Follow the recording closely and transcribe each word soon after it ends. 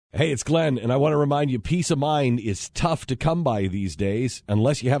Hey, it's Glenn, and I want to remind you, peace of mind is tough to come by these days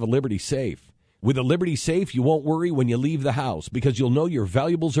unless you have a Liberty Safe. With a Liberty Safe, you won't worry when you leave the house because you'll know your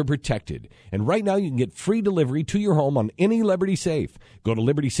valuables are protected. And right now, you can get free delivery to your home on any Liberty Safe. Go to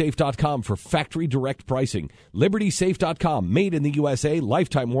LibertySafe.com for factory direct pricing. LibertySafe.com, made in the USA,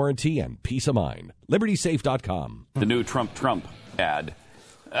 lifetime warranty, and peace of mind. LibertySafe.com. The new Trump ad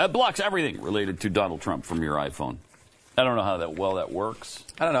blocks everything related to Donald Trump from your iPhone. I don't know how that works.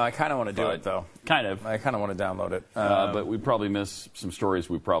 I don't know. I kind of want to do it, though. Kind of. I kind of want to download it. But we probably miss some stories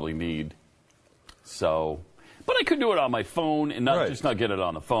we probably need. So, but I could do it on my phone and not get it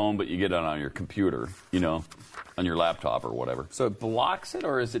on the phone, but you get it on your computer, on your laptop or whatever. So it blocks it,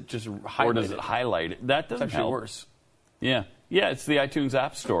 or is it just highlighted? Or does it highlight it? That doesn't help. Worse. Yeah. Yeah, it's the iTunes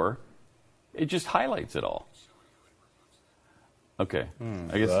App Store. It just highlights it all. Okay.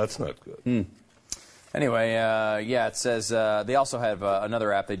 I guess that's not good. Anyway, it says they also have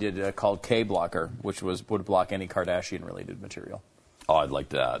another app they did called K-Blocker, which would block any Kardashian-related material. Oh, I'd like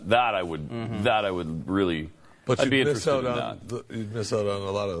that. That I would really. But I'd be you'd interested in that. You'd miss out on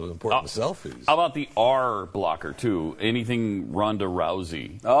a lot of important selfies. How about the R blocker too? Anything Ronda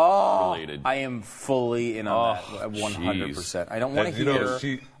Rousey related? I am fully in on that, 100%. I don't want to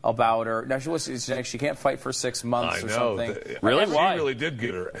hear about her. Now she can't fight for 6 months or something. Really? Why? She really did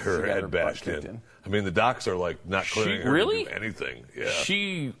get her head bashed in. I mean, the docs are like not clearing her to do anything. Yeah.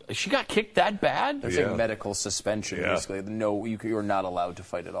 She got kicked that bad? There's a medical suspension, basically. No, you're not allowed to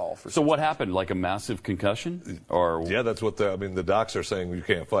fight at all. So what happened? Like a massive concussion? Or yeah, that's what the docs are saying. You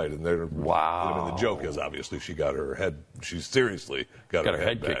can't fight, and they're wow. I mean, the joke is obviously she got her head. She seriously got her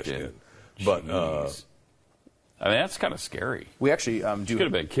head bashed in. But I mean, that's kind of scary. We actually she could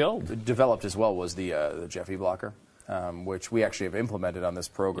have been killed. Developed as well was the Jeffy blocker. Which we actually have implemented on this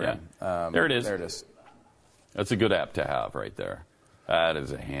program. Yeah. There it is. There it is. That's a good app to have right there. That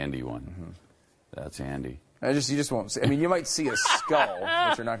is a handy one. Mm-hmm. That's handy. You just won't see. I mean, you might see a skull,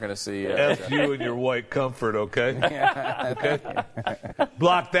 but you're not going to see. F you and your white comfort, okay? Okay.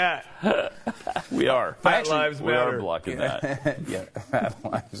 Block that. We are. Fat lives matter. We are blocking that. Yeah, fat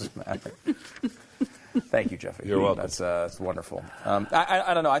lives matter. Thank you, Jeffy. You're welcome. That's wonderful.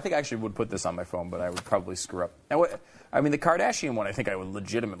 I don't know. I think I actually would put this on my phone, but I would probably screw up. Now, the Kardashian one, I think I would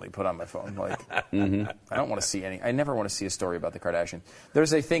legitimately put on my phone. Like, I don't want to see any. I never want to see a story about the Kardashian.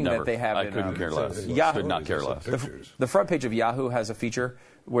 There's a thing that they have I in couldn't care less. Yahoo. Could not care less. The front page of Yahoo has a feature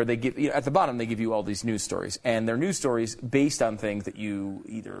where they give at the bottom they give you all these news stories, and they're news stories based on things that you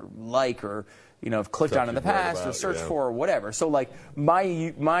either like or have clicked on in the past or searched for or whatever. So like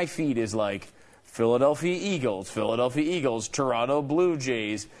my feed is like Philadelphia Eagles, Toronto Blue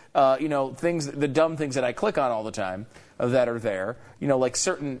Jays, the dumb things that I click on all the time that are there, like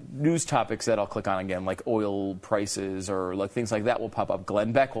certain news topics that I'll click on again, like oil prices or like things like that will pop up.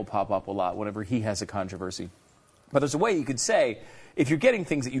 Glenn Beck will pop up a lot whenever he has a controversy. But there's a way you could say, if you're getting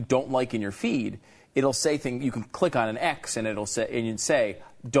things that you don't like in your feed, it'll say things, you can click on an X and it'll say,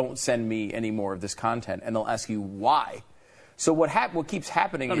 don't send me any more of this content, and they'll ask you why. So what keeps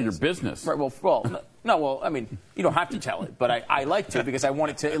happening None is of your business. Right, well, I mean, you don't have to tell it, but I like to because I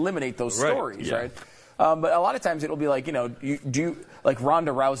wanted to eliminate those stories, right? But a lot of times it'll be like, like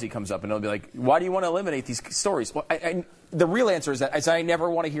Ronda Rousey comes up and it'll be like, why do you want to eliminate these stories? Well, the real answer is that I never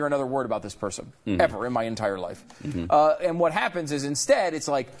want to hear another word about this person ever in my entire life. And what happens is instead it's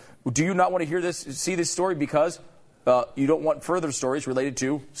like, do you not want to see this story because you don't want further stories related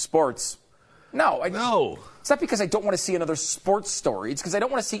to sports? No. It's not because I don't want to see another sports story. It's because I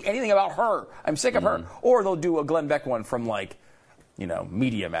don't want to see anything about her. I'm sick of her. Or they'll do a Glenn Beck one from like,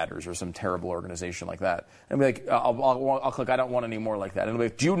 Media Matters or some terrible organization like that. And be like, I'll click, I don't want any more like that. And it'll be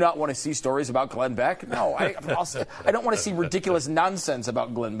like, do you not want to see stories about Glenn Beck? No, I don't want to see ridiculous nonsense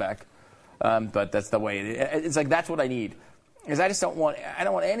about Glenn Beck. But that's the way it's like, that's what I need. Because I don't want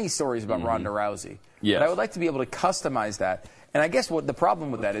any stories about Ronda Rousey. Yes. But I would like to be able to customize that. And I guess what the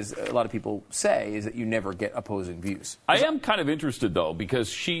problem with that is, a lot of people say, is that you never get opposing views. I am kind of interested, though, because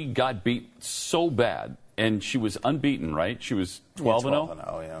she got beat so bad, and she was unbeaten, right? She was 12-0?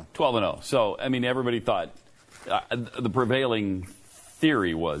 12-0, yeah. 12-0. So, I mean, everybody thought the prevailing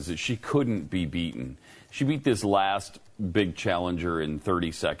theory was that she couldn't be beaten. She beat this last big challenger in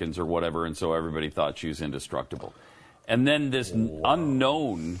 30 seconds or whatever, and so everybody thought she was indestructible. And then this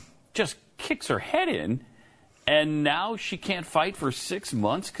unknown just kicks her head in, and now she can't fight for 6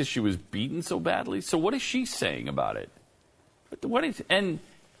 months because she was beaten so badly. So what is she saying about it? And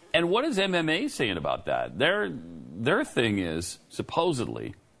what is MMA saying about that? Their thing is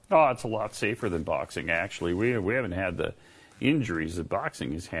supposedly, it's a lot safer than boxing. Actually, we haven't had the injuries that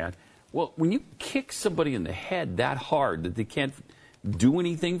boxing has had. Well, when you kick somebody in the head that hard that they can't do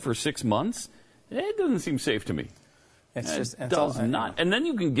anything for 6 months, it doesn't seem safe to me. It does not. And then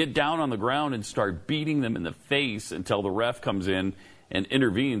you can get down on the ground and start beating them in the face until the ref comes in and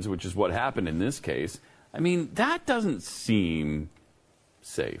intervenes, which is what happened in this case. I mean, that doesn't seem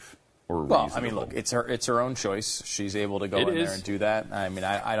safe or reasonable. Well, I mean, look, it's her own choice. She's able to go in there and do that. I mean,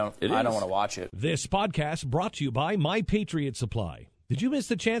 I don't want to watch it. This podcast brought to you by My Patriot Supply. Did you miss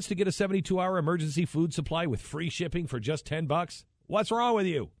the chance to get a 72-hour emergency food supply with free shipping for just $10? What's wrong with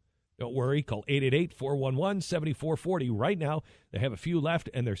you? Don't worry. Call 888-411-7440 right now. They have a few left,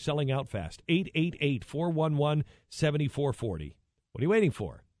 and they're selling out fast. 888-411-7440. What are you waiting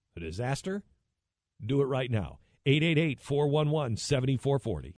for? A disaster? Do it right now. 888-411-7440.